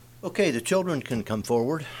Okay, the children can come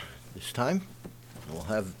forward this time. We'll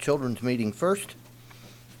have children's meeting first.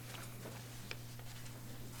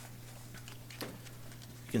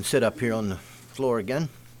 You can sit up here on the floor again.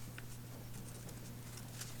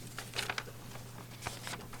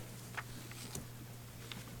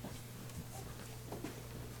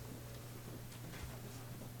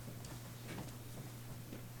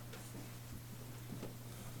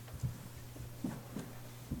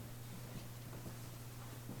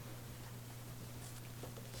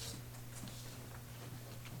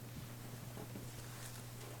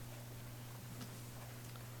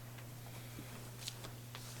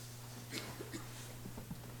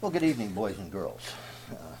 Well, good evening, boys and girls.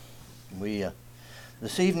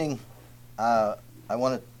 This evening, I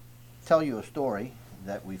want to tell you a story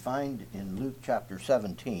that we find in Luke chapter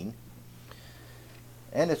 17,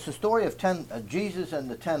 and it's the story of Jesus and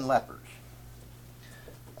the 10 lepers.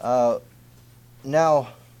 Now,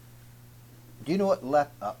 do you know what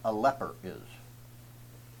a leper is?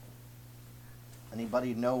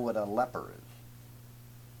 Anybody know what a leper is?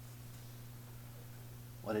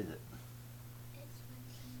 What is it?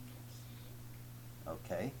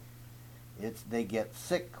 Okay, they get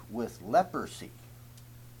sick with leprosy,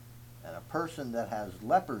 and a person that has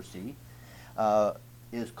leprosy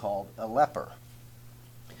is called a leper.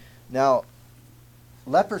 Now,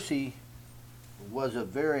 leprosy was a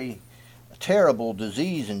very terrible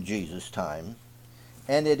disease in Jesus' time,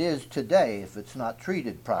 and it is today if it's not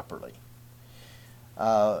treated properly.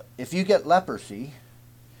 If you get leprosy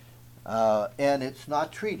and it's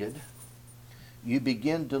not treated, you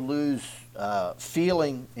begin to lose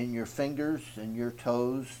feeling in your fingers and your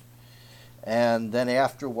toes, and then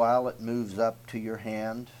after a while it moves up to your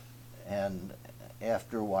hand, and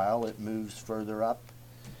after a while it moves further up,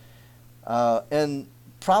 and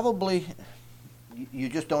probably you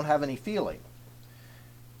just don't have any feeling.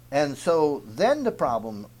 And so then the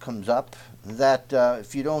problem comes up that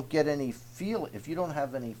if you don't have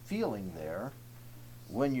any feeling there,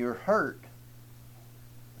 when you're hurt,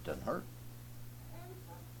 it doesn't hurt.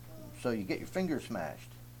 So you get your finger smashed.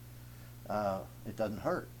 It doesn't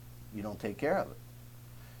hurt. You don't take care of it.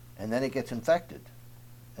 And then it gets infected.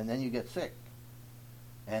 And then you get sick.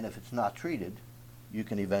 And if it's not treated, you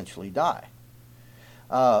can eventually die.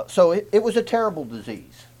 So it was a terrible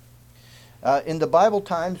disease. In the Bible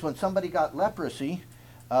times, when somebody got leprosy,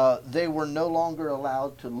 they were no longer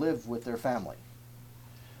allowed to live with their family.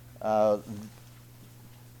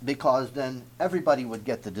 Because then everybody would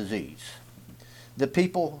get the disease. The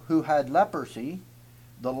people who had leprosy,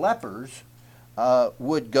 the lepers,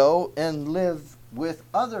 would go and live with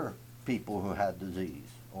other people who had disease,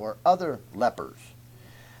 or other lepers.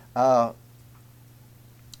 They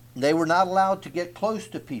were not allowed to get close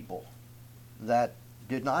to people that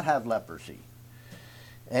did not have leprosy.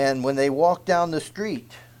 And when they walked down the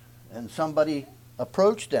street and somebody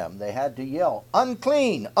approached them, they had to yell,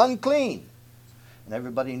 "Unclean, unclean!" And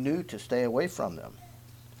everybody knew to stay away from them.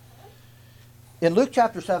 In Luke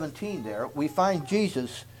chapter 17 there, we find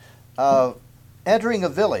Jesus entering a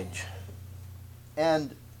village,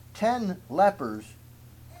 and 10 lepers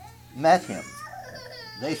met him.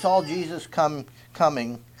 They saw Jesus coming.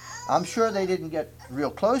 I'm sure they didn't get real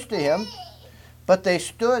close to him, but it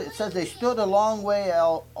says they stood a long way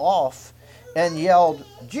off and yelled,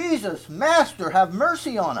 "Jesus, Master, have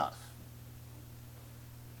mercy on us."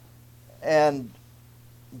 And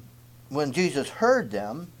when Jesus heard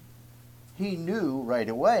them, he knew right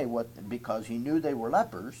away because he knew they were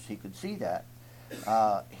lepers. He could see that.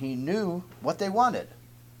 He knew what they wanted.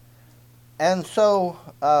 And so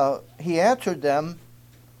he answered them,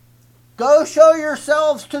 "Go show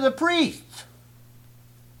yourselves to the priests."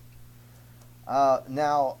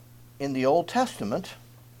 Now, in the Old Testament,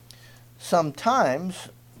 sometimes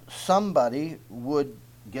somebody would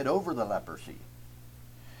get over the leprosy,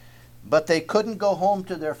 but they couldn't go home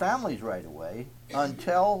to their families right away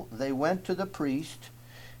until they went to the priest,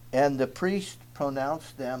 and the priest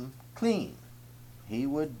pronounced them clean. He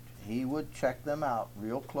would check them out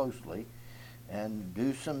real closely and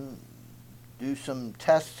do some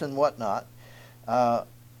tests and whatnot.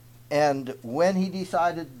 And when he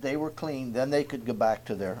decided they were clean, then they could go back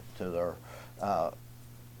to their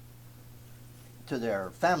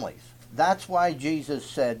families. That's why Jesus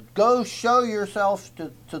said, "Go show yourselves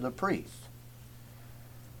to the priests."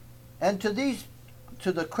 And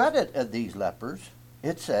to the credit of these lepers,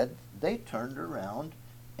 it said they turned around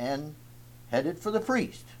and headed for the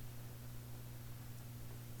priest.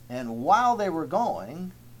 And while they were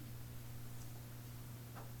going,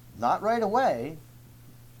 not right away,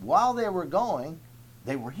 while they were going,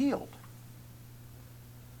 they were healed.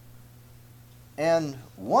 And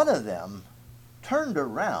one of them turned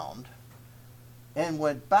around and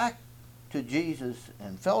went back to Jesus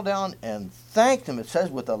and fell down and thanked him, it says,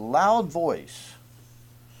 with a loud voice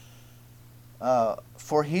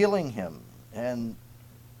for healing him. And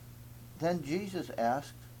then Jesus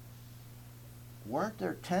asked, weren't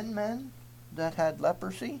there 10 men that had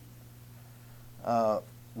leprosy?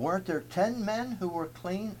 Weren't there 10 men who were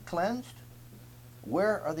cleansed?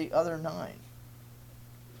 Where are the other 9?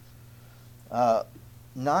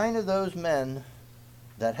 9 of those men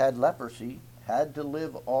that had leprosy had to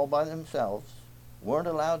live all by themselves, weren't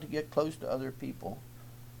allowed to get close to other people,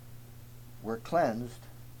 were cleansed,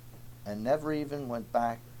 and never even went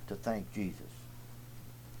back to thank Jesus.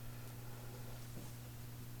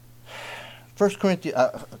 1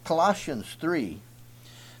 Colossians 3,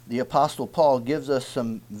 the Apostle Paul gives us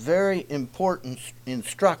some very important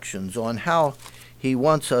instructions on how he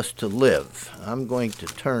wants us to live. I'm going to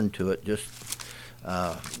turn to it just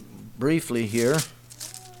briefly here.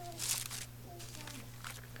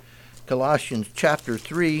 Colossians chapter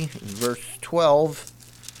 3, verse 12.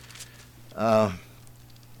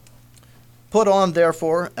 Put on,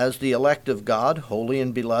 therefore, as the elect of God, holy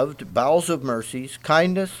and beloved, bowels of mercies,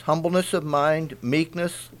 kindness, humbleness of mind,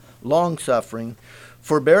 meekness, long-suffering,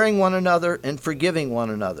 forbearing one another and forgiving one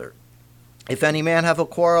another. If any man have a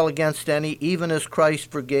quarrel against any, even as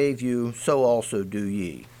Christ forgave you, so also do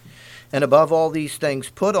ye. And above all these things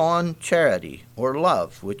put on charity, or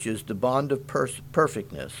love, which is the bond of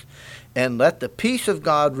perfectness. And let the peace of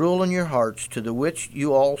God rule in your hearts, to the which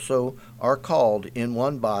you also are called in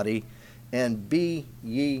one body, and be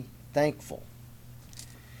ye thankful.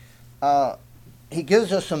 He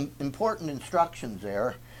gives us some important instructions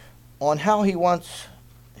there on how he wants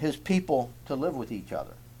his people to live with each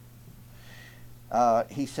other.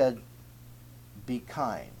 He said, be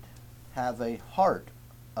kind, have a heart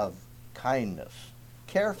of kindness,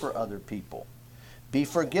 care for other people, be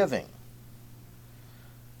forgiving,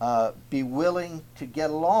 be willing to get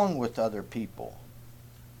along with other people,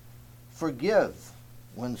 forgive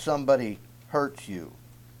when somebody hurts you,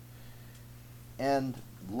 and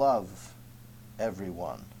love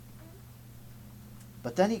everyone.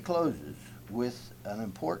 But then he closes with an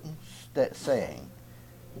important saying,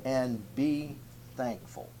 and be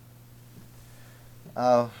thankful.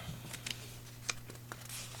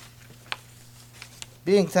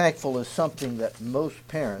 Being thankful is something that most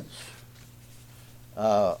parents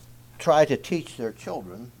try to teach their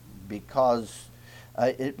children because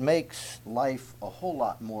it makes life a whole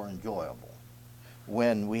lot more enjoyable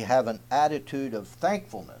when we have an attitude of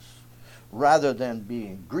thankfulness rather than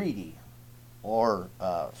being greedy or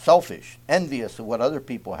selfish, envious of what other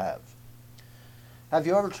people have. Have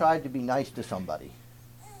you ever tried to be nice to somebody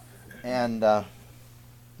and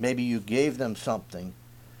maybe you gave them something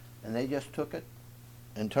and they just took it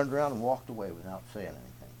and turned around and walked away without saying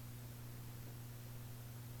anything?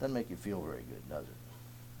 Doesn't make you feel very good, does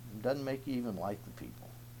it? It doesn't make you even like the people.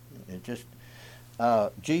 It just,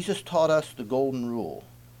 Jesus taught us the golden rule.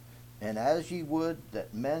 And as ye would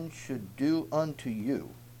that men should do unto you,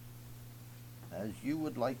 as you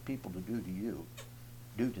would like people to do to you,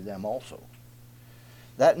 do to them also.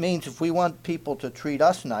 That means if we want people to treat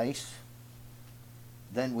us nice,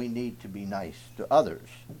 then we need to be nice to others.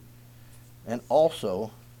 And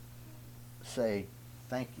also say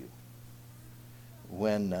thank you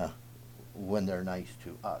when they're nice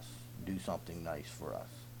to us, do something nice for us.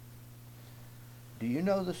 Do you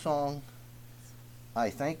know the song, I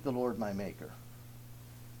Thank the Lord My Maker?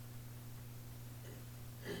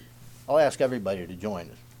 I'll ask everybody to join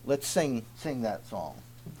us. Let's sing that song.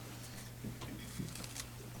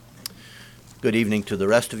 Good evening to the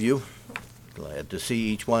rest of you. Glad to see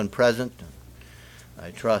each one present.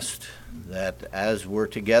 I trust that as we're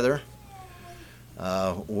together,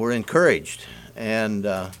 we're encouraged and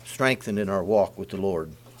strengthened in our walk with the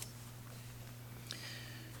Lord.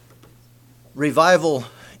 Revival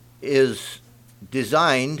is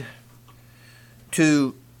designed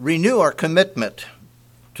to renew our commitment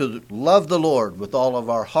to love the Lord with all of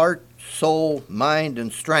our heart, soul, mind,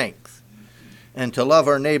 and strength, and to love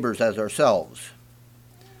our neighbors as ourselves.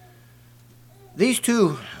 These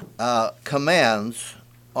two commands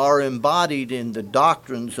are embodied in the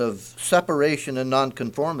doctrines of separation and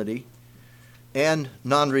nonconformity and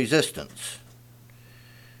non-resistance.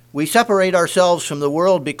 We separate ourselves from the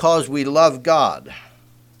world because we love God.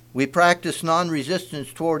 We practice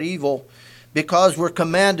non-resistance toward evil because we're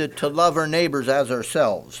commanded to love our neighbors as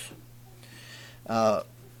ourselves.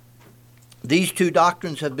 These two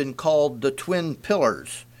doctrines have been called the twin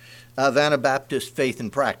pillars of Anabaptist faith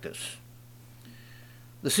and practice.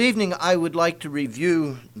 This evening I would like to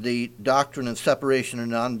review the doctrine of separation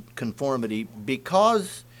and nonconformity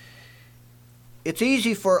because it's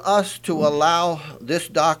easy for us to allow this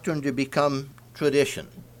doctrine to become tradition.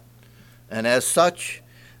 And as such,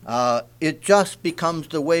 it just becomes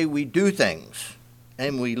the way we do things,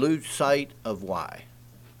 and we lose sight of why.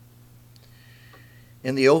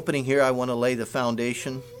 In the opening here, I want to lay the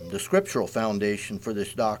foundation, the scriptural foundation for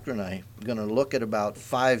this doctrine. I'm going to look at about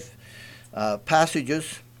 5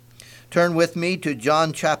 passages. Turn with me to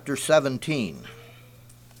John chapter 17.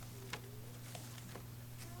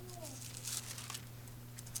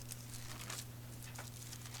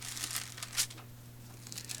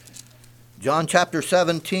 John chapter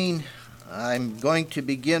 17, I'm going to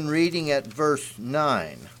begin reading at verse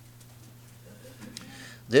 9.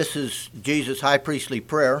 This is Jesus' high priestly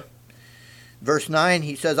prayer. Verse 9,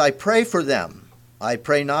 he says, I pray for them. I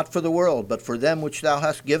pray not for the world, but for them which thou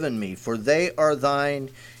hast given me. For they are thine,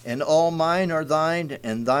 and all mine are thine,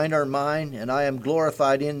 and thine are mine, and I am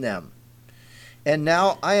glorified in them. And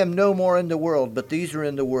now I am no more in the world, but these are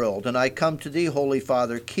in the world. And I come to thee, Holy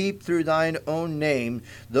Father, keep through thine own name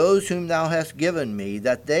those whom thou hast given me,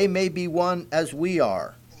 that they may be one as we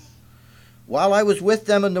are. While I was with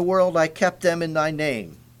them in the world, I kept them in thy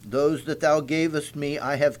name. Those that thou gavest me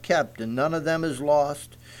I have kept, and none of them is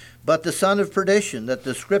lost, but the son of perdition, that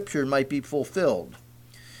the scripture might be fulfilled.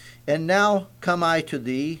 And now come I to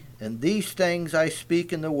thee, and these things I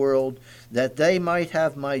speak in the world, that they might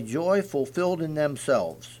have my joy fulfilled in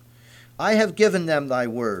themselves. I have given them thy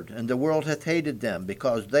word, and the world hath hated them,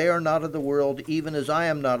 because they are not of the world, even as I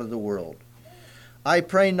am not of the world. I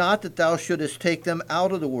pray not that thou shouldest take them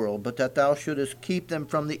out of the world, but that thou shouldest keep them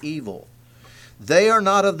from the evil. They are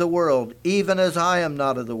not of the world, even as I am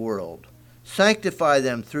not of the world. Sanctify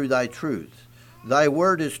them through thy truth. Thy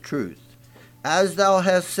word is truth. As thou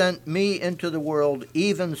hast sent me into the world,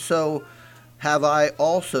 even so have I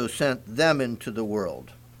also sent them into the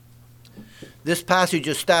world. This passage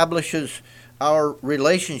establishes our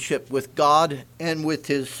relationship with God and with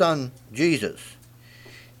his Son, Jesus.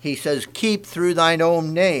 He says, keep through thine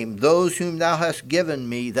own name those whom thou hast given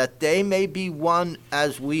me, that they may be one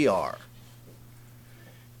as we are.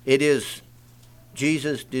 It is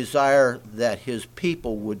Jesus' desire that his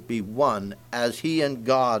people would be one as he and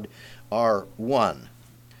God are one.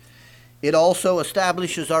 It also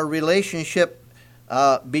establishes our relationship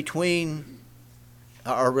between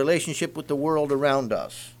our relationship with the world around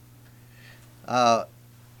us.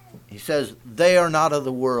 He says, they are not of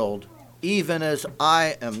the world, even as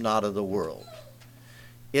I am not of the world.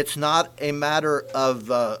 It's not a matter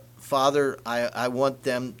of, Father, I want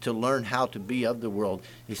them to learn how to be of the world.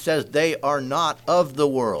 He says they are not of the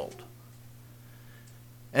world.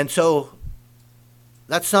 And so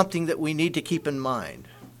that's something that we need to keep in mind.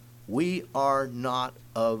 We are not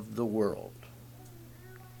of the world.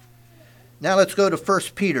 Now let's go to 1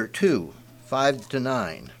 Peter 2, 5 to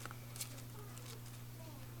 9.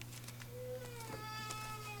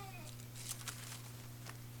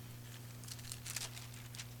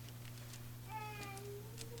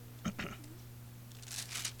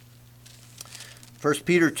 First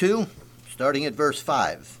Peter 2, starting at verse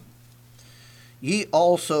 5. Ye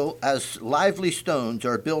also, as lively stones,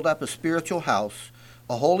 are built up a spiritual house,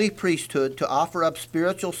 a holy priesthood, to offer up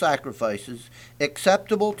spiritual sacrifices,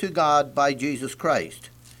 acceptable to God by Jesus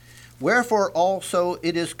Christ. Wherefore also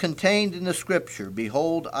it is contained in the Scripture,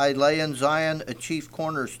 Behold, I lay in Zion a chief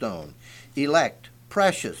cornerstone, elect,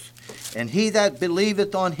 precious, and he that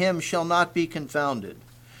believeth on him shall not be confounded.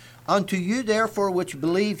 Unto you therefore which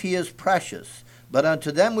believe he is precious. But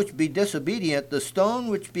unto them which be disobedient, the stone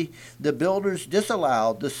which be the builders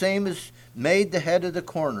disallowed, the same is made the head of the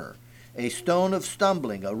corner, a stone of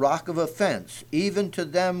stumbling, a rock of offense, even to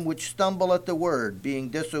them which stumble at the word, being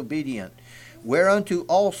disobedient, whereunto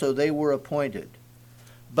also they were appointed.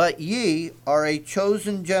 But ye are a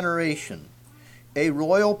chosen generation, a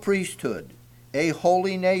royal priesthood, a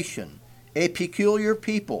holy nation, a peculiar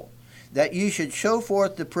people, that ye should show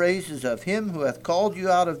forth the praises of him who hath called you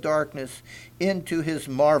out of darkness into his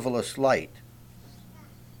marvelous light.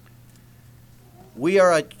 We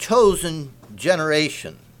are a chosen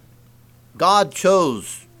generation. God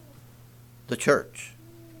chose the church.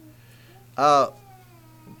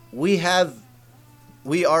 We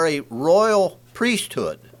are a royal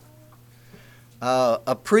priesthood.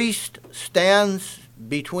 A priest stands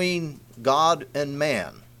between God and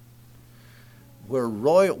man. We're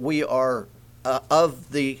royal. We are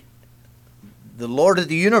of the Lord of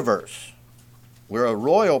the universe. We're a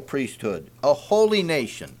royal priesthood, a holy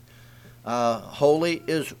nation. Holy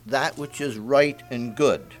is that which is right and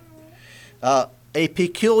good. A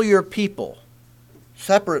peculiar people,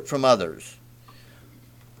 separate from others,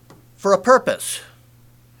 for a purpose,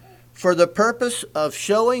 for the purpose of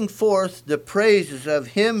showing forth the praises of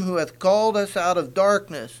him who hath called us out of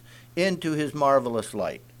darkness into his marvelous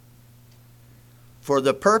light. For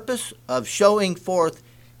the purpose of showing forth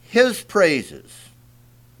his praises,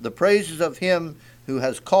 the praises of him who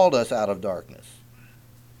has called us out of darkness.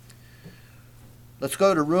 Let's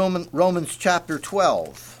go to Romans chapter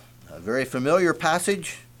 12, a very familiar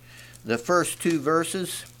passage, the first two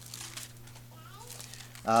verses.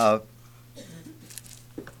 I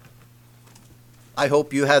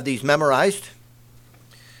hope you have these memorized.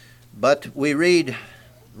 But we read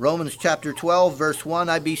Romans chapter 12, verse 1,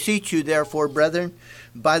 I beseech you, therefore, brethren,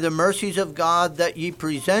 by the mercies of God, that ye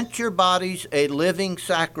present your bodies a living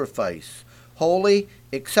sacrifice, holy,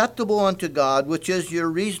 acceptable unto God, which is your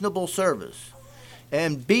reasonable service.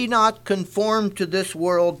 And be not conformed to this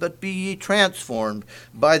world, but be ye transformed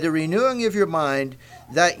by the renewing of your mind,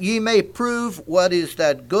 that ye may prove what is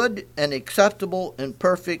that good and acceptable and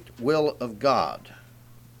perfect will of God.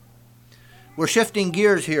 We're shifting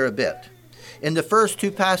gears here a bit. In the first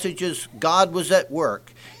two passages, God was at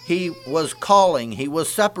work. He was calling. He was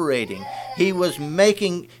separating. He was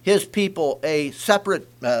making his people a separate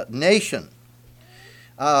nation.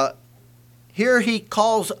 Here he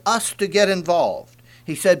calls us to get involved.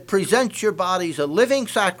 He said, present your bodies a living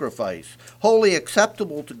sacrifice, wholly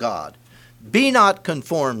acceptable to God. Be not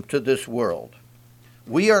conformed to this world.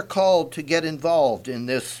 We are called to get involved in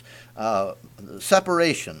this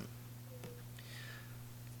separation.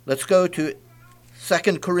 Let's go to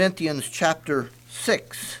 2 Corinthians chapter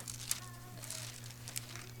 6.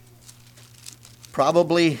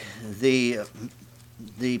 Probably the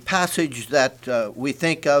passage that we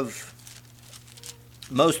think of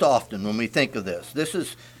most often when we think of this. This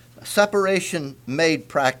is separation made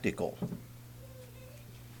practical.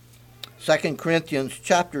 2 Corinthians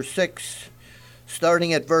chapter 6,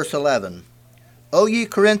 starting at verse 11. O ye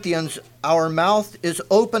Corinthians, our mouth is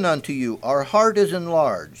open unto you, our heart is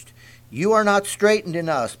enlarged. You are not straitened in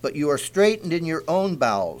us, but you are straitened in your own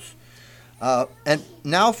bowels. And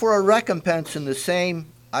now for a recompense in the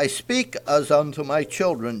same, I speak as unto my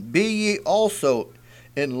children, be ye also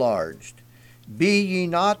enlarged. Be ye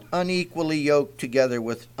not unequally yoked together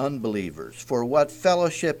with unbelievers. For what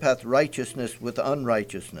fellowship hath righteousness with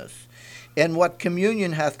unrighteousness? And what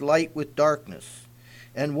communion hath light with darkness?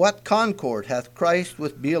 And what concord hath Christ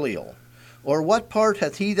with Belial? Or what part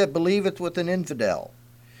hath he that believeth with an infidel?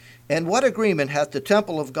 And what agreement hath the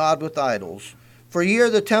temple of God with idols? For ye are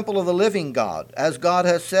the temple of the living God. As God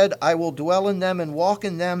hath said, I will dwell in them and walk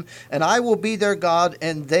in them, and I will be their God,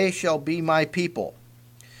 and they shall be my people.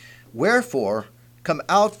 Wherefore, come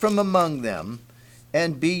out from among them,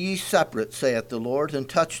 and be ye separate, saith the Lord, and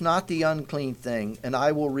touch not the unclean thing, and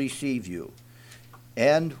I will receive you,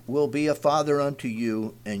 and will be a father unto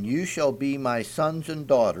you, and you shall be my sons and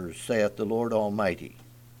daughters, saith the Lord Almighty.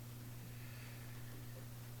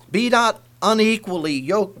 Be not unequally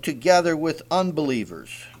yoked together with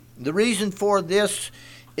unbelievers. The reason for this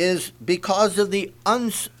is because of the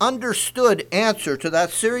understood answer to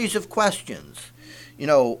that series of questions. You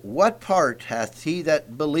know, what part hath he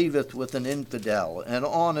that believeth with an infidel? And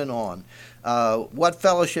on and on. What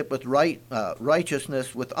fellowship with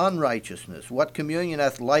righteousness with unrighteousness? What communion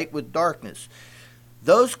hath light with darkness?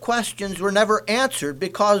 Those questions were never answered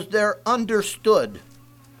because they're understood.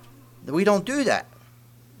 We don't do that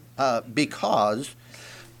because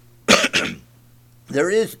there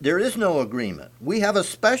is no agreement. We have a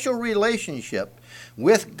special relationship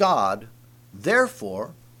with God.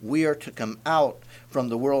 Therefore, we are to come out from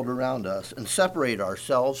the world around us and separate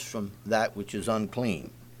ourselves from that which is unclean.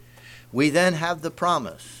 We then have the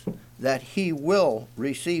promise that he will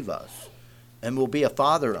receive us and will be a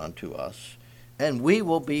father unto us, and we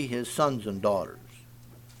will be his sons and daughters,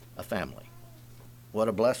 a family. What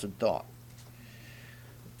a blessed thought.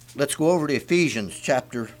 Let's go over to Ephesians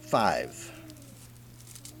chapter 5.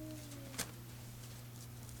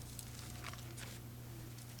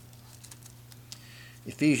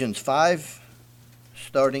 Ephesians 5,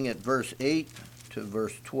 starting at verse 8 to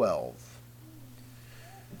verse 12.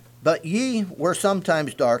 But ye were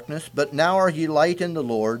sometimes darkness, but now are ye light in the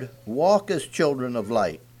Lord. Walk as children of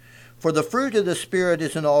light. For the fruit of the Spirit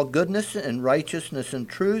is in all goodness and righteousness and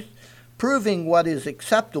truth, proving what is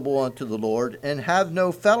acceptable unto the Lord, and have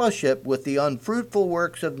no fellowship with the unfruitful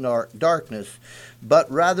works of darkness,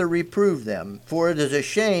 but rather reprove them. For it is a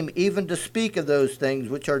shame even to speak of those things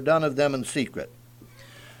which are done of them in secret.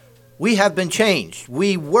 We have been changed.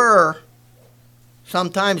 We were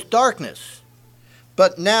sometimes darkness,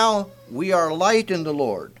 but now we are light in the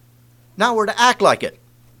Lord. Now we're to act like it.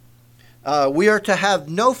 We are to have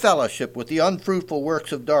no fellowship with the unfruitful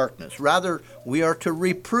works of darkness. Rather, we are to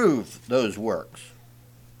reprove those works.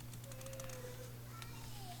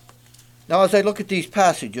 Now, as I look at these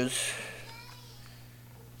passages,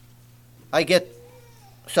 I get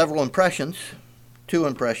several impressions. Two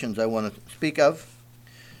impressions I want to speak of.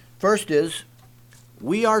 First is,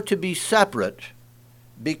 we are to be separate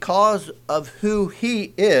because of who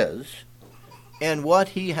he is and what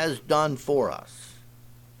he has done for us.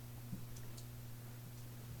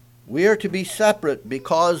 We are to be separate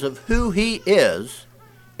because of who he is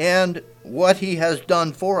and what he has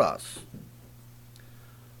done for us.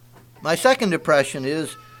 My second impression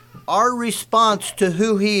is our response to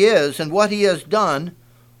who he is and what he has done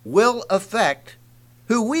will affect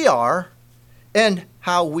who we are and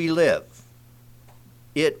how we live.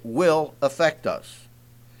 It will affect us.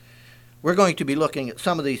 We're going to be looking at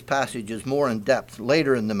some of these passages more in depth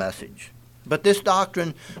later in the message. But this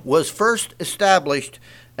doctrine was first established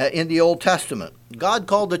in the Old Testament. God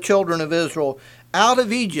called the children of Israel out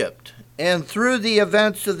of Egypt, and through the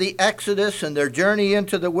events of the Exodus and their journey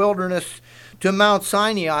into the wilderness to Mount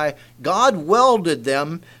Sinai, God welded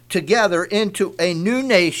them together into a new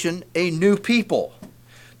nation, a new people.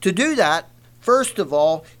 To do that, first of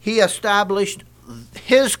all, he established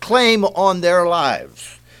his claim on their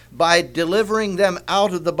lives by delivering them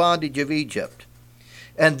out of the bondage of Egypt.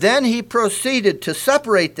 And then he proceeded to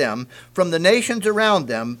separate them from the nations around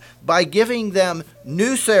them by giving them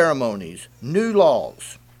new ceremonies, new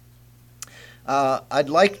laws. I'd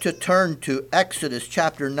like to turn to Exodus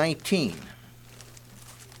chapter 19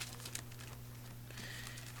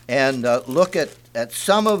 and look at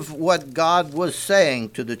some of what God was saying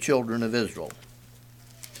to the children of Israel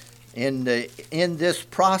in this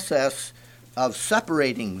process of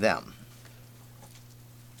separating them.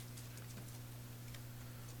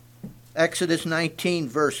 Exodus 19,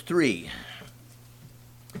 verse 3.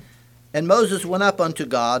 And Moses went up unto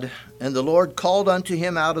God, and the Lord called unto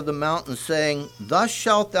him out of the mountain, saying, Thus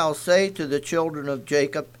shalt thou say to the children of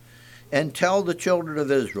Jacob, and tell the children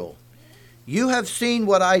of Israel, You have seen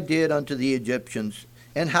what I did unto the Egyptians,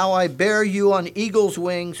 and how I bare you on eagle's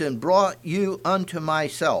wings, and brought you unto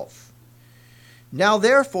myself. Now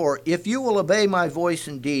therefore, if you will obey my voice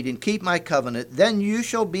indeed, and keep my covenant, then you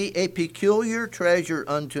shall be a peculiar treasure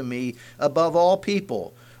unto me above all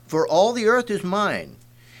people, for all the earth is mine.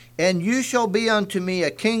 And you shall be unto me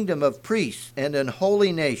a kingdom of priests and an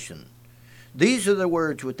holy nation. These are the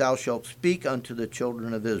words which thou shalt speak unto the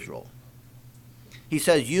children of Israel. He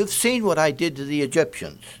says, you've seen what I did to the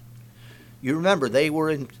Egyptians. You remember, they were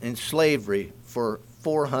in slavery for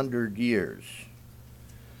 400 years.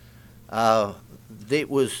 They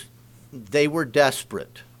were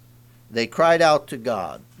desperate. They cried out to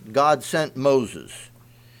God. God sent Moses.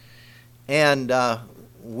 And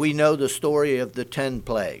we know the story of the 10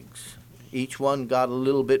 plagues. Each one got a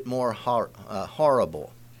little bit more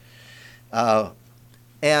horrible.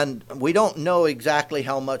 And we don't know exactly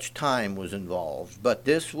how much time was involved, but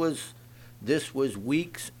this was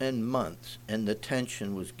weeks and months, and the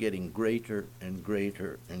tension was getting greater and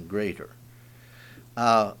greater and greater.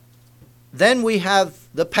 Then we have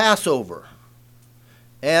the Passover,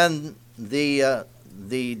 and the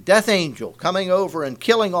death angel coming over and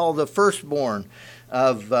killing all the firstborn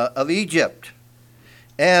of Egypt,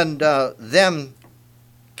 and them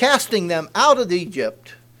casting them out of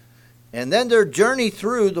Egypt, and then their journey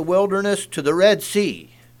through the wilderness to the Red Sea,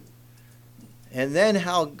 and then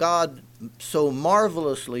how God so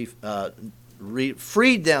marvelously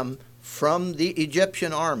freed them from the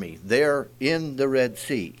Egyptian army there in the Red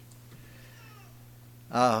Sea.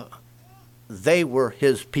 They were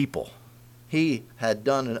his people. He had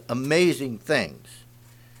done amazing things.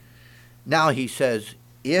 Now he says,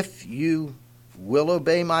 if you will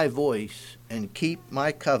obey my voice and keep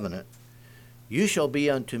my covenant, you shall be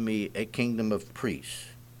unto me a kingdom of priests.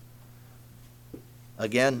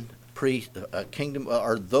 Again, a kingdom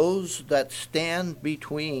are those that stand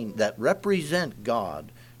between, that represent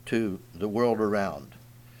God to the world around.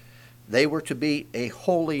 They were to be a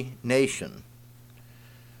holy nation.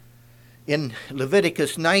 In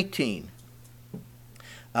Leviticus 19,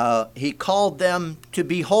 he called them to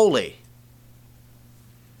be holy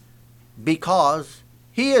because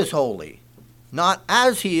he is holy. Not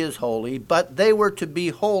as he is holy, but they were to be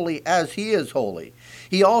holy as he is holy.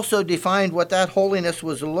 He also defined what that holiness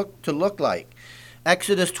was to look like.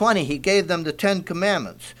 Exodus 20, he gave them the 10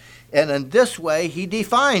 commandments. And in this way, he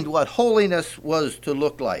defined what holiness was to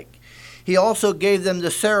look like. He also gave them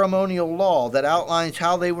the ceremonial law that outlines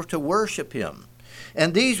how they were to worship him.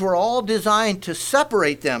 And these were all designed to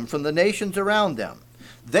separate them from the nations around them.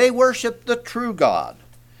 They worshiped the true God.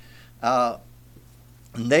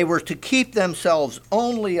 They were to keep themselves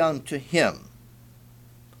only unto him.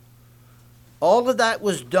 All of that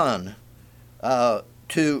was done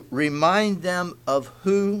to remind them of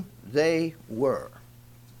who they were.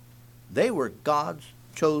 They were God's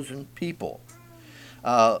chosen people.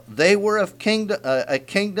 They were a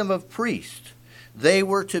kingdom of priests. They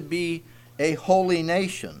were to be a holy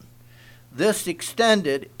nation. This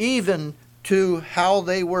extended even to how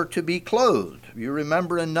they were to be clothed. You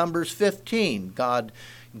remember in Numbers 15, God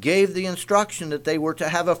gave the instruction that they were to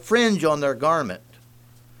have a fringe on their garment.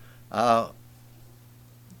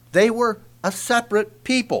 They were a separate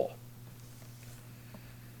people.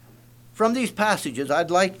 From these passages,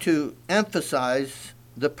 I'd like to emphasize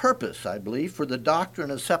the purpose, I believe, for the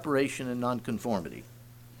doctrine of separation and nonconformity.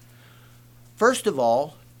 First of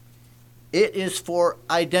all, it is for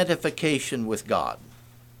identification with God.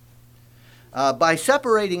 By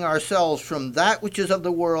separating ourselves from that which is of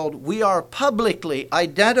the world, we are publicly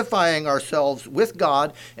identifying ourselves with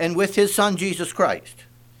God and with his Son, Jesus Christ.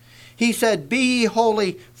 He said, "Be ye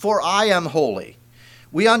holy, for I am holy."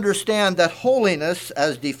 We understand that holiness,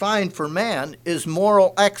 as defined for man, is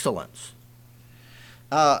moral excellence.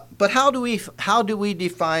 But how do we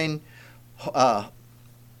define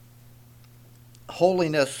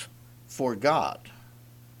holiness for God?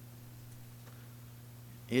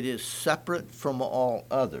 It is separate from all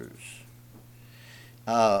others.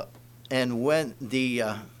 And when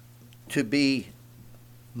to be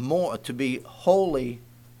holy,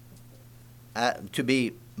 to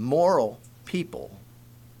be moral people,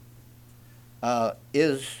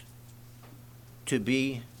 is to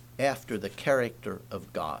be after the character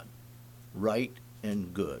of God, right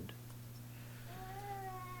and good.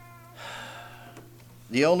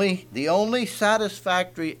 The only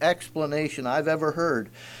satisfactory explanation I've ever heard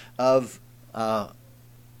of the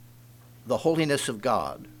holiness of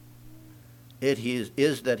God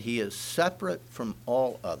is that he is separate from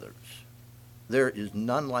all others. There is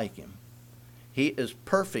none like him. He is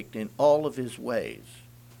perfect in all of his ways.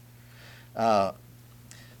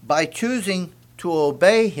 By choosing to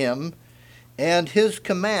obey him and his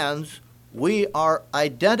commands, we are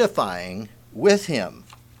identifying with him.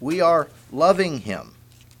 We are loving him.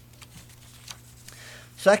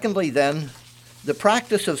 Secondly, then, the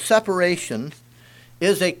practice of separation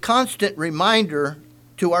is a constant reminder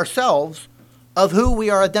to ourselves of who we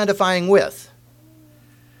are identifying with.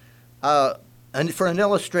 And for an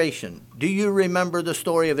illustration, do you remember the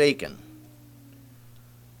story of Achan?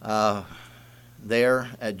 There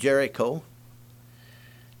at Jericho.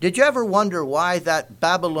 Did you ever wonder why that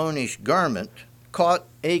Babylonish garment caught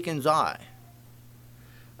Achan's eye?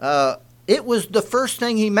 It was the first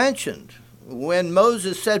thing he mentioned. When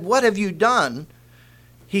Moses said, "What have you done?"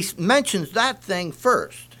 he mentions that thing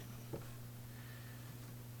first.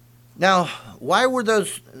 Now, why were the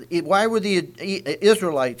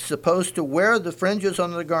Israelites supposed to wear the fringes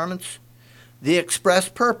on their garments? The express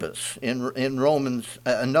purpose in Romans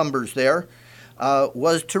Numbers there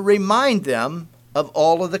was to remind them of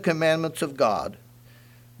all of the commandments of God,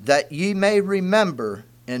 that ye may remember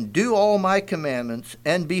and do all my commandments,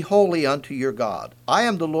 and be holy unto your God. I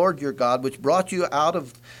am the Lord your God, which brought you out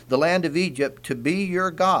of the land of Egypt to be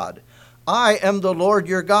your God. I am the Lord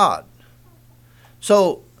your God.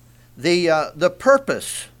 So the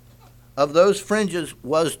purpose of those fringes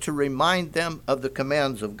was to remind them of the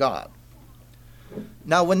commands of God.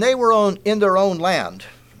 Now, when they were in their own land,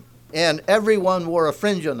 and everyone wore a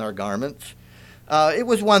fringe on their garments, it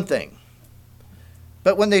was one thing.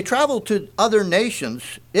 But when they traveled to other nations,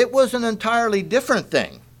 it was an entirely different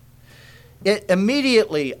thing. It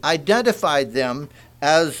immediately identified them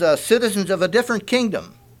as citizens of a different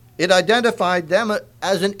kingdom. It identified them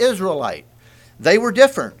as an Israelite. They were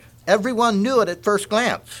different. Everyone knew it at first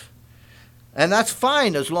glance. And that's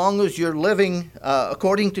fine as long as you're living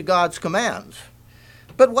according to God's commands.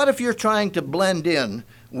 But what if you're trying to blend into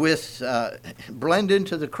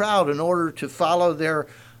the crowd in order to follow their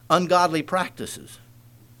ungodly practices?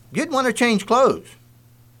 You'd want to change clothes.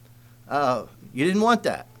 You didn't want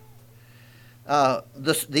that.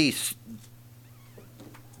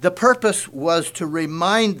 The purpose was to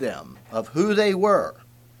remind them of who they were.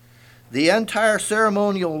 The entire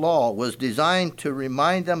ceremonial law was designed to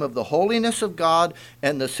remind them of the holiness of God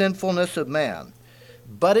and the sinfulness of man.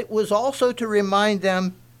 But it was also to remind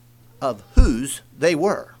them of whose they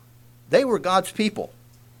were. They were God's people.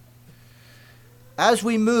 As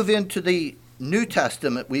we move into the New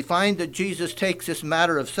Testament, we find that Jesus takes this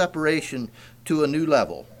matter of separation to a new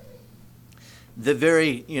level. In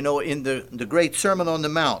the great Sermon on the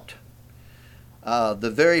Mount,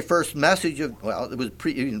 The very first message of, well, it was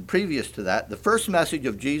even previous to that, the first message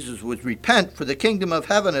of Jesus was repent, for the kingdom of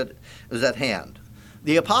heaven is at hand.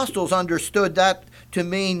 The apostles understood that to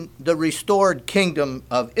mean the restored kingdom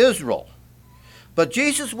of Israel. But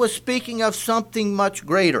Jesus was speaking of something much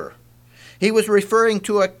greater. He was referring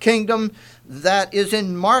to a kingdom that is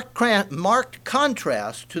in marked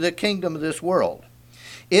contrast to the kingdom of this world.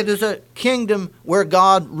 It is a kingdom where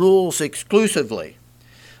God rules exclusively.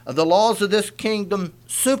 The laws of this kingdom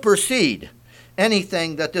supersede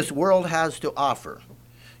anything that this world has to offer.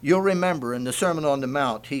 You'll remember in the Sermon on the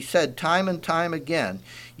Mount, he said time and time again,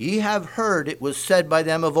 "Ye have heard it was said by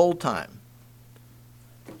them of old time,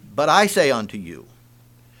 but I say unto you."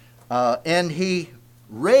 And he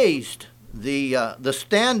raised the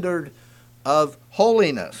standard of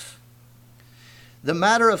holiness. This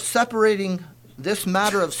matter of separating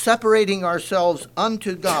ourselves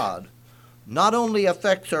unto God not only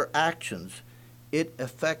affects our actions, it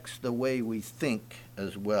affects the way we think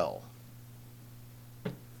as well.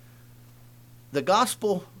 The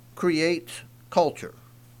gospel creates culture.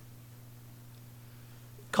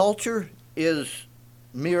 Culture is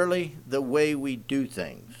merely the way we do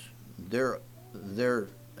things. There's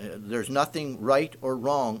nothing right or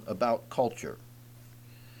wrong about culture.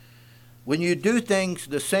 When you do things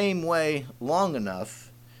the same way long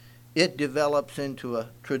enough, it develops into a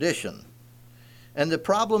tradition. And the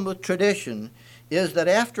problem with tradition is that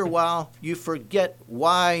after a while, you forget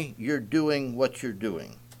why you're doing what you're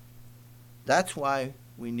doing. That's why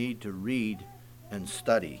we need to read and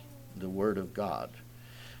study the Word of God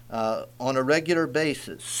on a regular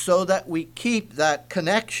basis, so that we keep that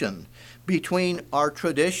connection between our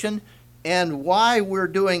tradition and why we're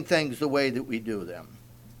doing things the way that we do them.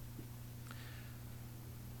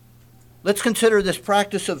 Let's consider this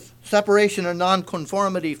practice of separation and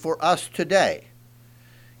nonconformity for us today,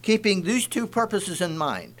 keeping these two purposes in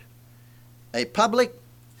mind: a public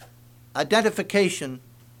identification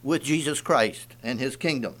with Jesus Christ and his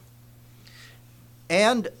kingdom,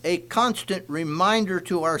 and a constant reminder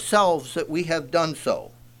to ourselves that we have done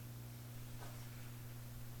so.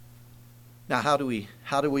 Now, how do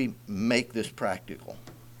we make this practical?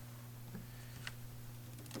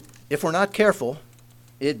 If we're not careful,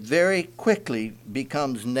 it very quickly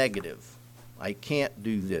becomes negative. I can't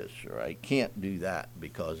do this, or I can't do that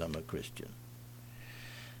because I'm a Christian.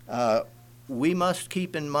 We must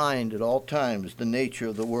keep in mind at all times the nature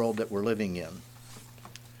of the world that we're living in.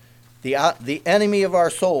 The enemy of our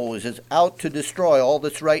souls is out to destroy all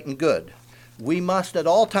that's right and good. We must at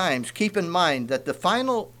all times keep in mind that the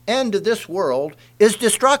final end of this world is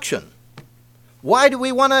destruction. Why do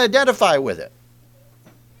we want to identify with it?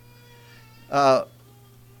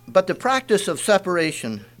 But the practice of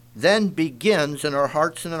separation then begins in our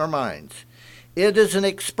hearts and in our minds. It is an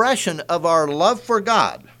expression of our love for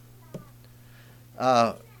God.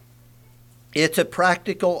 It's a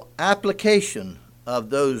practical application of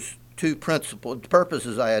those two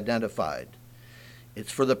purposes I identified.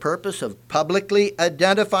 It's for the purpose of publicly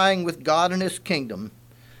identifying with God and his kingdom,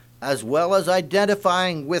 as well as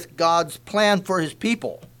identifying with God's plan for his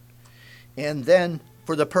people, and then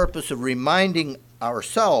for the purpose of reminding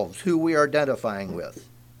ourselves who we are identifying with.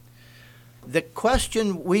 The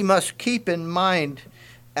question we must keep in mind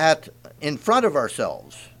in front of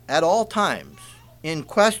ourselves at all times, in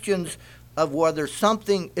questions of whether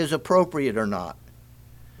something is appropriate or not,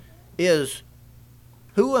 is,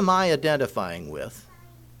 who am I identifying with?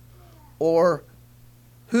 Or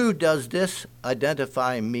who does this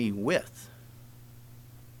identify me with?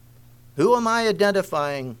 Who am I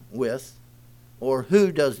identifying with? Or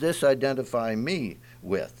who does this identify me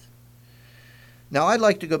with? Now, I'd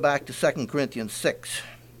like to go back to 2 Corinthians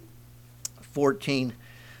 6:14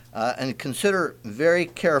 and consider very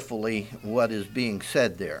carefully what is being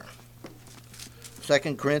said there.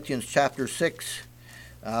 2 Corinthians chapter 6,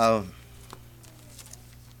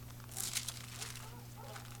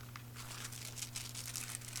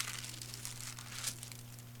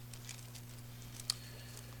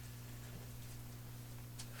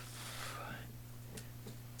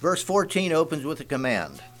 verse 14 opens with a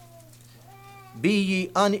command. Be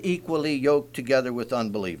ye unequally yoked together with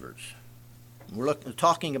unbelievers. We're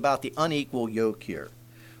talking about the unequal yoke here.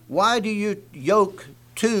 Why do you yoke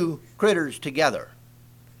two critters together?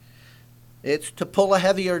 It's to pull a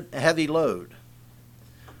heavy load.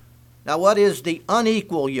 Now, what is the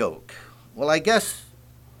unequal yoke? Well, I guess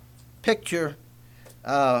picture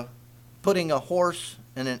putting a horse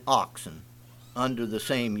and an oxen under the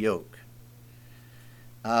same yoke.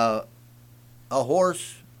 A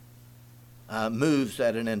horse moves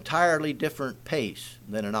at an entirely different pace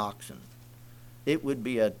than an oxen. it would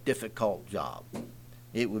be a difficult job.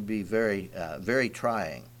 It would be very, very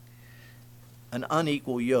trying. An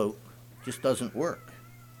unequal yoke just doesn't work.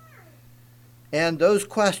 And those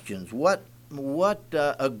questions, what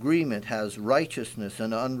agreement has righteousness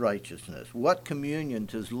and unrighteousness? What communion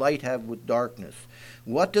does light have with darkness?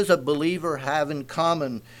 What does a believer have in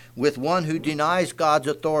common with one who denies God's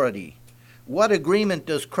authority? What agreement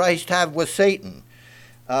does Christ have with Satan?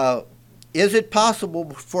 Is it possible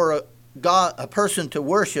for a person to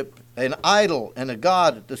worship an idol and a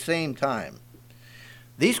God at the same time?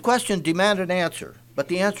 These questions demand an answer, but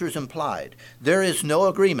the answer is implied. There is no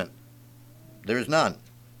agreement. There is none.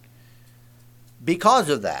 Because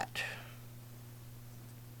of that,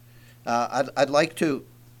 I'd like to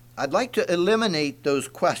eliminate those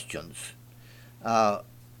questions and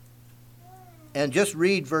just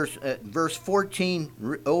read verse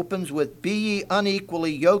 14 opens with, "Be ye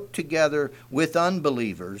unequally yoked together with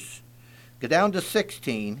unbelievers." Go down to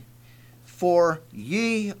 16. "For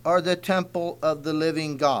ye are the temple of the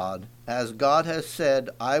living God, as God has said,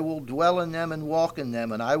 I will dwell in them and walk in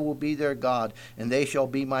them, and I will be their God, and they shall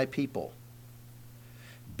be my people.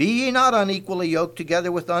 Be ye not unequally yoked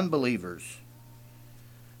together with unbelievers.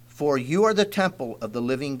 For you are the temple of the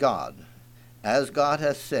living God, as God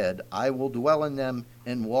has said, I will dwell in them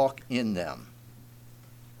and walk in them."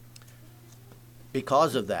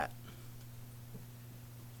 Because of that,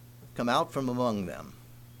 come out from among them,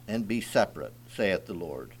 and be separate, saith the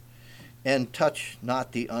Lord, and touch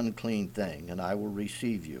not the unclean thing, and I will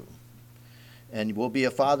receive you, and will be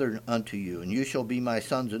a father unto you, and you shall be my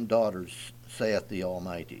sons and daughters, saith the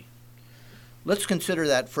Almighty. Let's consider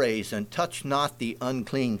that phrase, "and touch not the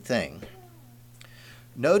unclean thing."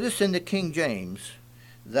 Notice in the King James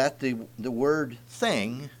that the word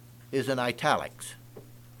 "thing" is in italics.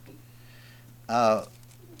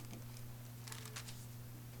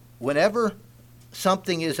 Whenever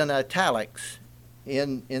something is in italics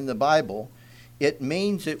in the Bible, it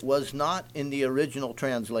means it was not in the original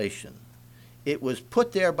translation. It was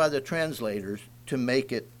put there by the translators to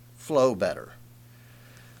make it flow better.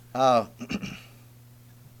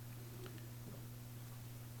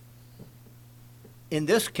 In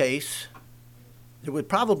this case, there would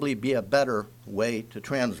probably be a better way to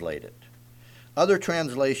translate it. Other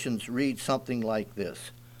translations read something like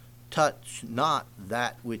this: "Touch not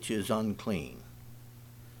that which is unclean."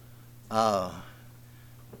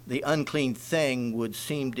 The unclean thing would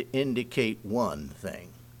seem to indicate one thing,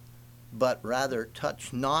 but rather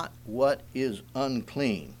touch not what is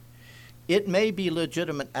unclean. It may be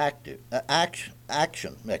legitimate activity,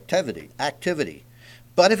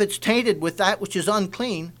 but if it's tainted with that which is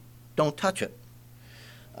unclean, don't touch it.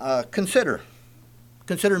 Consider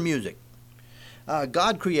music.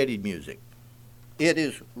 God created music. It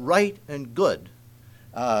is right and good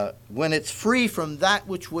when it's free from that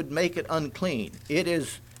which would make it unclean.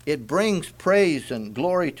 It brings praise and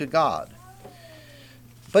glory to God.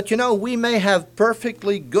 But we may have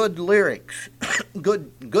perfectly good lyrics,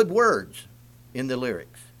 good words in the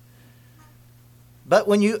lyrics. But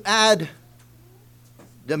when you add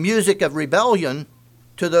the music of rebellion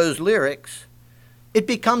to those lyrics, it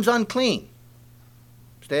becomes unclean.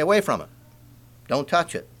 Stay away from it. Don't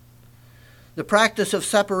touch it. The practice of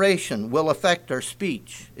separation will affect our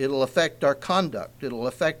speech. It'll affect our conduct. It'll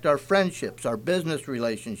affect our friendships, our business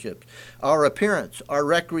relationships, our appearance, our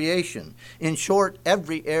recreation. In short,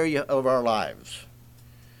 every area of our lives.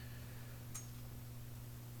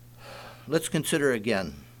 Let's consider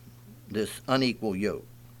again this unequal yoke.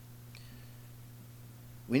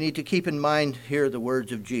 We need to keep in mind here the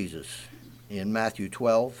words of Jesus in Matthew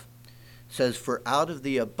 12. It says, "For out of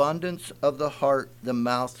the abundance of the heart the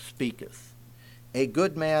mouth speaketh. A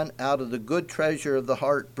good man out of the good treasure of the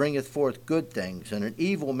heart bringeth forth good things, and an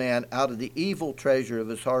evil man out of the evil treasure of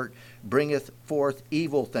his heart bringeth forth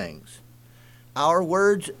evil things." Our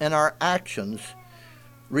words and our actions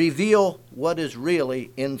reveal what is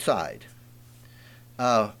really inside.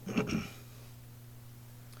 Have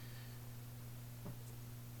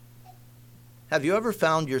you ever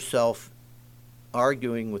found yourself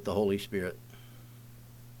arguing with the Holy Spirit?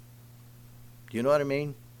 Do you know what I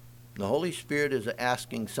mean? The Holy Spirit is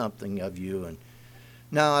asking something of you, and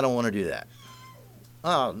no, I don't want to do that.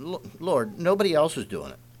 Oh, Lord, nobody else is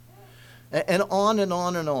doing it. And on and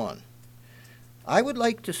on and on. I would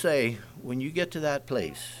like to say, when you get to that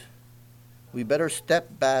place, we better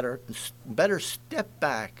step back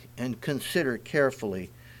and consider carefully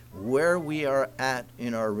where we are at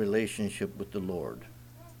in our relationship with the Lord.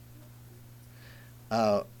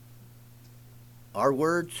 Our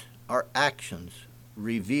words, our actions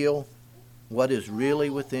reveal what is really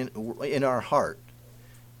in our heart.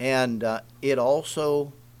 And it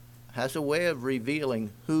also has a way of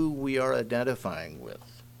revealing who we are identifying with.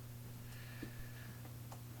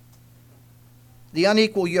 The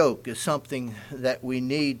unequal yoke is something that we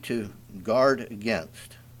need to guard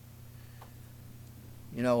against.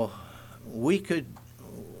 You know, we could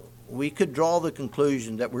draw the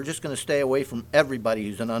conclusion that we're just going to stay away from everybody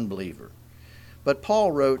who's an unbeliever. But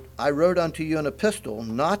Paul wrote, I wrote unto you an epistle,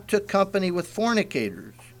 not to company with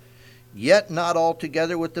fornicators, yet not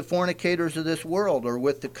altogether with the fornicators of this world, or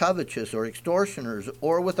with the covetous, or extortioners,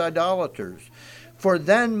 or with idolaters. For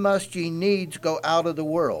then must ye needs go out of the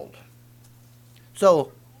world.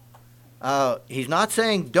 So, he's not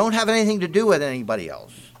saying don't have anything to do with anybody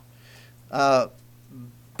else. But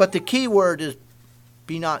the key word is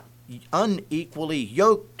be not unequally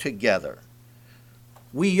yoked together.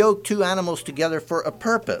 We yoke two animals together for a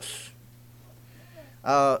purpose.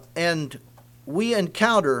 And we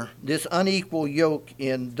encounter this unequal yoke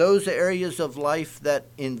in those areas of life that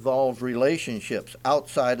involve relationships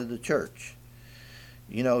outside of the church.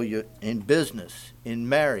 You know, in business, in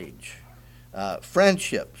marriage,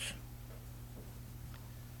 friendships.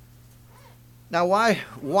 Now,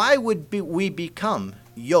 why would we become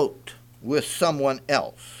yoked with someone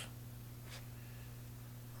else?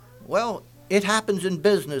 Well, it happens in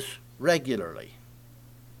business regularly.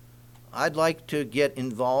 I'd like to get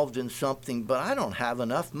involved in something, but I don't have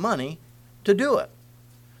enough money to do it.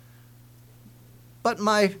 But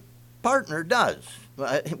my partner does.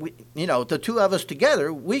 The two of us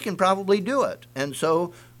together, we can probably do it. And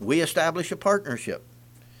so we establish a partnership.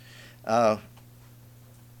 That's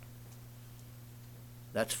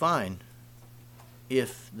fine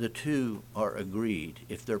if the two are agreed,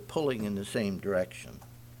 if they're pulling in the same direction.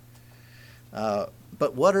 But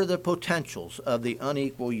what are the potentials of the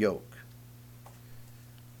unequal yoke?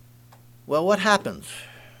 Well, what happens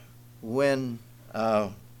when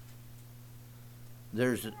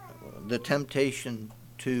there's the temptation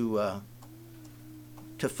to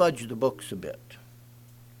fudge the books a bit?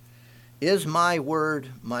 Is my word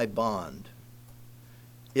my bond?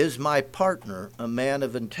 Is my partner a man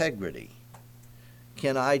of integrity?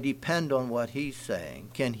 Can I depend on what he's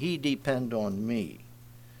saying? Can he depend on me?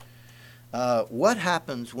 What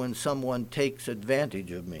happens when someone takes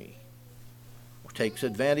advantage of me? Or takes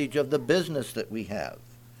advantage of the business that we have?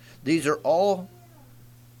 These are all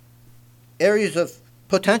areas of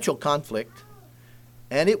potential conflict,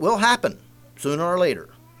 and it will happen sooner or later.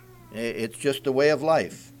 It's just the way of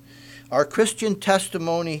life. Our Christian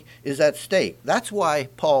testimony is at stake. That's why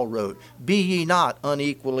Paul wrote, be ye not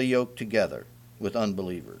unequally yoked together with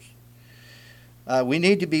unbelievers. We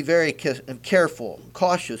need to be very careful,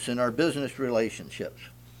 cautious in our business relationships.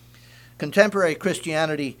 Contemporary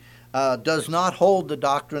Christianity does not hold the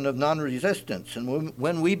doctrine of non-resistance. And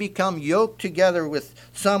when we become yoked together with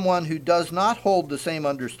someone who does not hold the same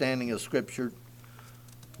understanding of Scripture,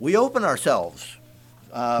 we open ourselves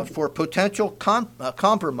for potential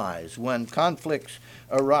compromise when conflicts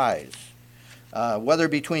arise, whether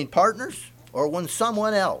between partners or when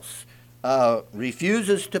someone else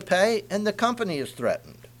refuses to pay and the company is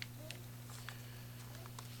threatened.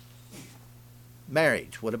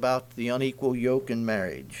 Marriage. What about the unequal yoke in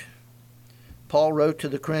marriage? Paul wrote to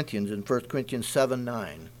the Corinthians in 1 Corinthians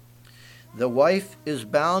 7:9, the wife is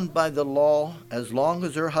bound by the law as long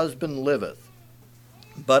as her husband liveth.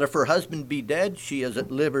 But if her husband be dead, she is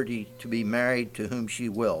at liberty to be married to whom she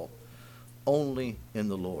will, only in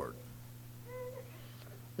the Lord.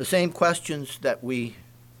 The same questions that we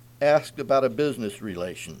asked about a business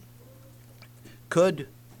relation could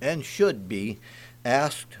and should be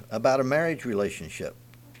asked about a marriage relationship.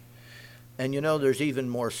 And there's even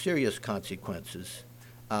more serious consequences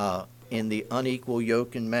in the unequal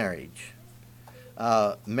yoke in marriage.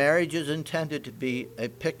 Marriage is intended to be a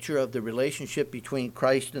picture of the relationship between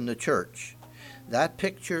Christ and the church. That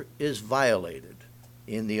picture is violated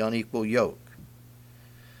in the unequal yoke.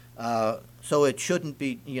 So it shouldn't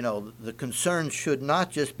be, the concern should not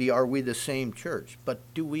just be, are we the same church, but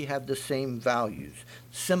do we have the same values,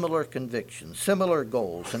 similar convictions, similar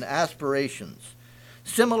goals and aspirations,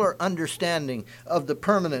 similar understanding of the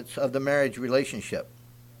permanence of the marriage relationship?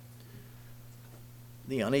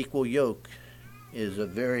 The unequal yoke is a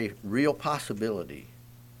very real possibility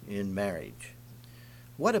in marriage.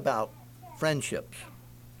 What about friendships?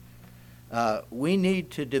 We need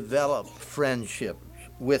to develop friendships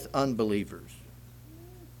with unbelievers.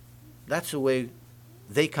 That's the way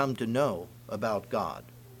they come to know about God.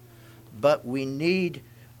 But we need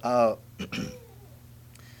to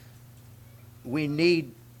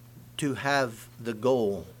have the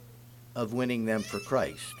goal of winning them for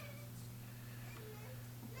Christ.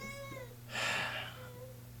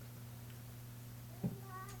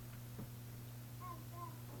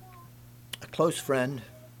 close friend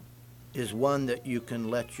is one that you can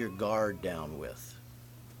let your guard down with.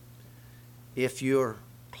 If you're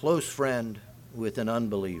close friend with an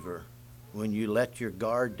unbeliever, when you let your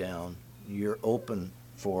guard down, you're open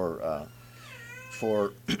for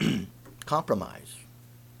compromise.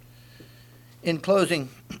 In closing,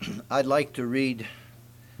 I'd like to read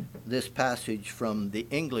this passage from the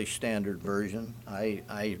English Standard Version.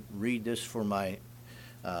 I read this for my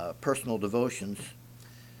personal devotions.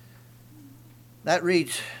 That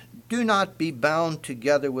reads, "Do not be bound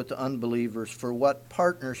together with unbelievers, for what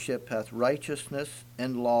partnership hath righteousness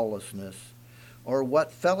and lawlessness? Or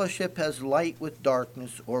what fellowship has light with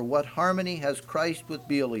darkness? Or what harmony has Christ with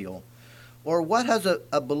Belial? Or what has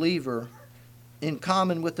a believer in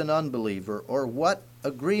common with an unbeliever? Or what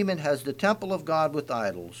agreement has the temple of God with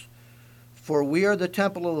idols? For we are the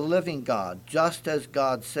temple of the living God, just as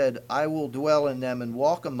God said, I will dwell in them and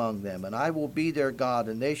walk among them, and I will be their God,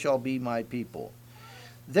 and they shall be my people.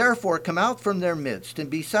 Therefore come out from their midst, and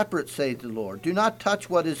be separate, saith the Lord. Do not touch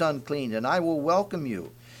what is unclean, and I will welcome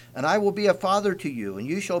you, and I will be a father to you, and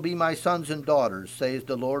you shall be my sons and daughters, saith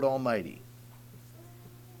the Lord Almighty."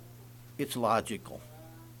 It's logical.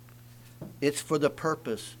 It's for the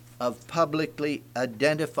purpose of publicly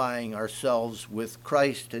identifying ourselves with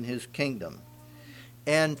Christ and his kingdom,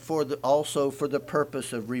 and also for the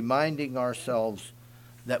purpose of reminding ourselves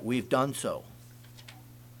that we've done so.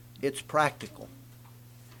 It's practical.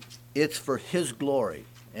 It's for his glory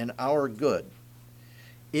and our good.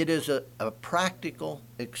 It is a practical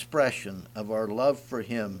expression of our love for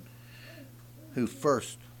him who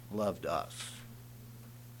first loved us.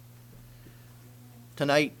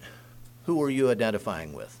 Tonight, who are you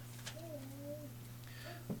identifying with?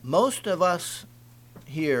 Most of us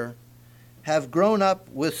here have grown up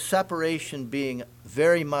with separation being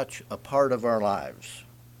very much a part of our lives.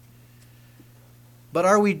 But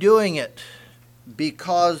are we doing it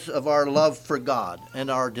because of our love for God and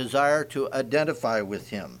our desire to identify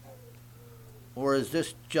with him? Or is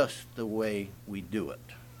this just the way we do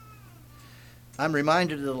it? I'm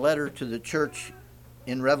reminded of the letter to the church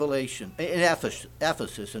in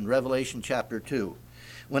Ephesus in Revelation chapter 2.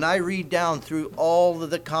 When I read down through all of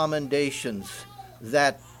the commendations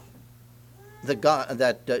that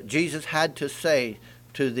Jesus had to say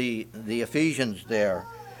to the Ephesians there,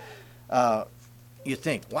 you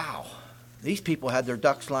think, wow, these people had their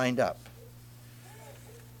ducks lined up.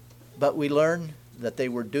 But we learn that they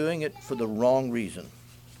were doing it for the wrong reason.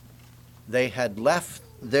 They had left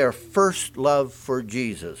their first love for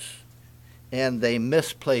Jesus, and they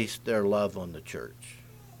misplaced their love on the church.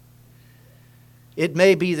 It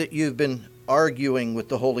may be that you've been arguing with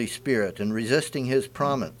the Holy Spirit and resisting his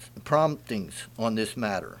promptings on this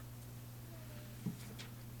matter.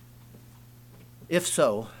 If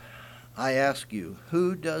so, I ask you,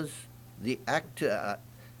 who does the activity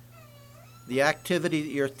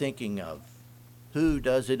that you're thinking of, who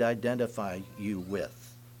does it identify you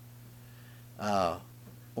with?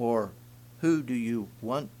 Or who do you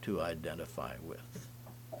want to identify with?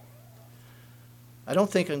 I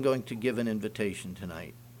don't think I'm going to give an invitation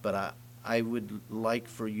tonight, but I would like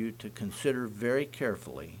for you to consider very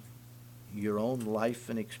carefully your own life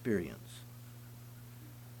and experience.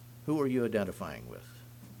 Who are you identifying with?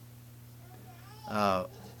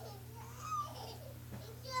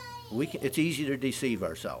 It's easy to deceive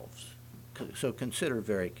ourselves, so consider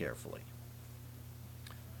very carefully.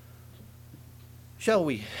 Shall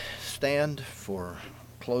we stand for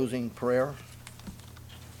closing prayer?